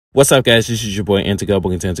What's up, guys? This is your boy Antigo,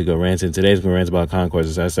 Booking Antigo Rant, and today's gonna rant about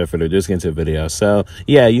Conquestors. I said for the just get into the video. So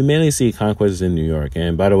yeah, you mainly see Conquestors in New York.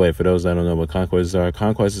 And by the way, for those that don't know what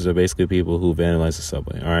Conquestors are basically people who vandalize the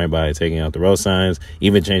subway. All right, by taking out the road signs,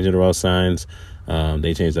 even changing the road signs.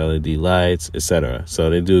 They change the LED lights, etc. So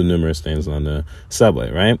they do numerous things on the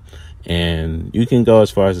subway, right? And you can go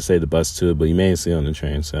as far as to say the bus too, but you may see on the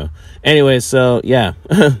train. So anyway, so yeah,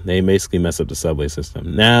 they basically mess up the subway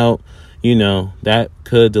system. Now, you know, that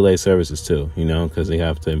could delay services too, you know, because they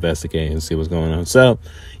have to investigate and see what's going on. So,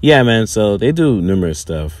 yeah, man, so they do numerous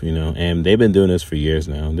stuff, you know, and they've been doing this for years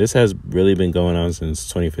now. This has really been going on since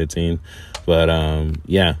 2015. But,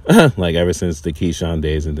 yeah, like ever since the Keyshawn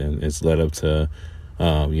days, and then it's led up to,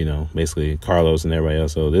 you know, basically Carlos and everybody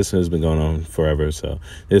else. So this has been going on forever. So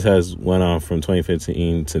this has went on from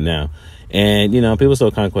 2015 to now. And, you know, people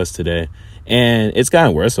still conquest today. And it's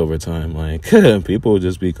gotten worse over time. Like, people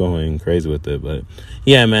just be going crazy with it. But,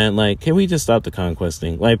 yeah, man, like, can we just stop the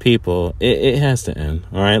conquesting? Like, people, it has to end,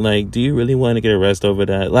 all right? Like, do you really want to get arrested over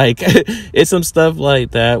that? Like, it's some stuff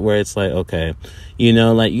like that where it's like, okay, you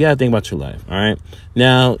know, like, you got to think about your life, all right?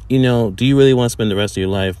 Now, you know, do you really want to spend the rest of your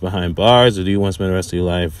life behind bars, or do you want to spend the rest of your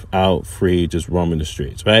life out free just roaming the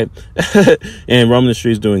streets, right? And roaming the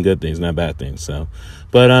streets doing good things, not bad things, so...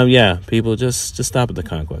 But, yeah, people, just stop at the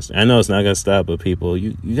conquest. I know it's not going to stop, but people,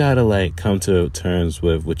 you got to, like, come to terms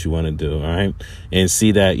with what you want to do, all right? And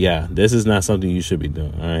see that, yeah, this is not something you should be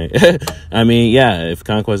doing, all right? I mean, yeah, if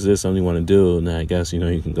conquest is something you want to do, then I guess, you know,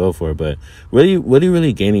 you can go for it. But really, what are you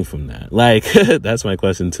really gaining from that? Like, that's my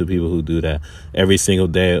question to people who do that every single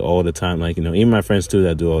day, all the time. Like, you know, even my friends, too,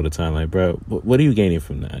 that do all the time. Like, bro, what are you gaining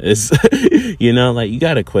from that? It's, you know, like, you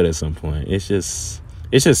got to quit at some point. It's just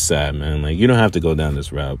sad, man. Like, you don't have to go down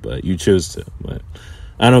this route, but you choose to. But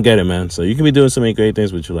I don't get it, man. So you can be doing so many great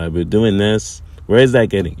things with your life, but doing this, where is that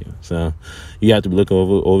getting you? So you have to be looking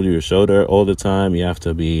over your shoulder all the time. You have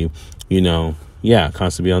to be, you know, yeah,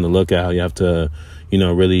 constantly be on the lookout. You have to, you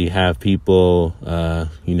know, really have people,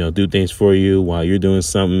 you know, do things for you while you're doing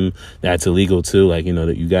something that's illegal too. Like, you know,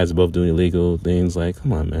 that you guys are both doing illegal things. Like,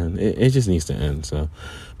 come on, man. It just needs to end. So,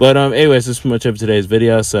 but anyways, this is pretty much it for today's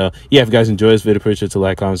video. So yeah, if you guys enjoyed this video, pretty sure to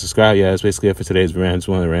like, comment, subscribe. Yeah, that's basically it for today's rant. I just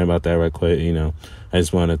wanted to rant about that right quick. You know, I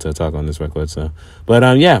just wanted to talk on this right quick. So,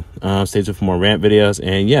 but yeah, stay tuned for more rant videos,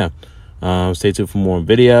 and yeah, stay tuned for more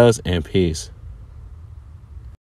videos, and peace.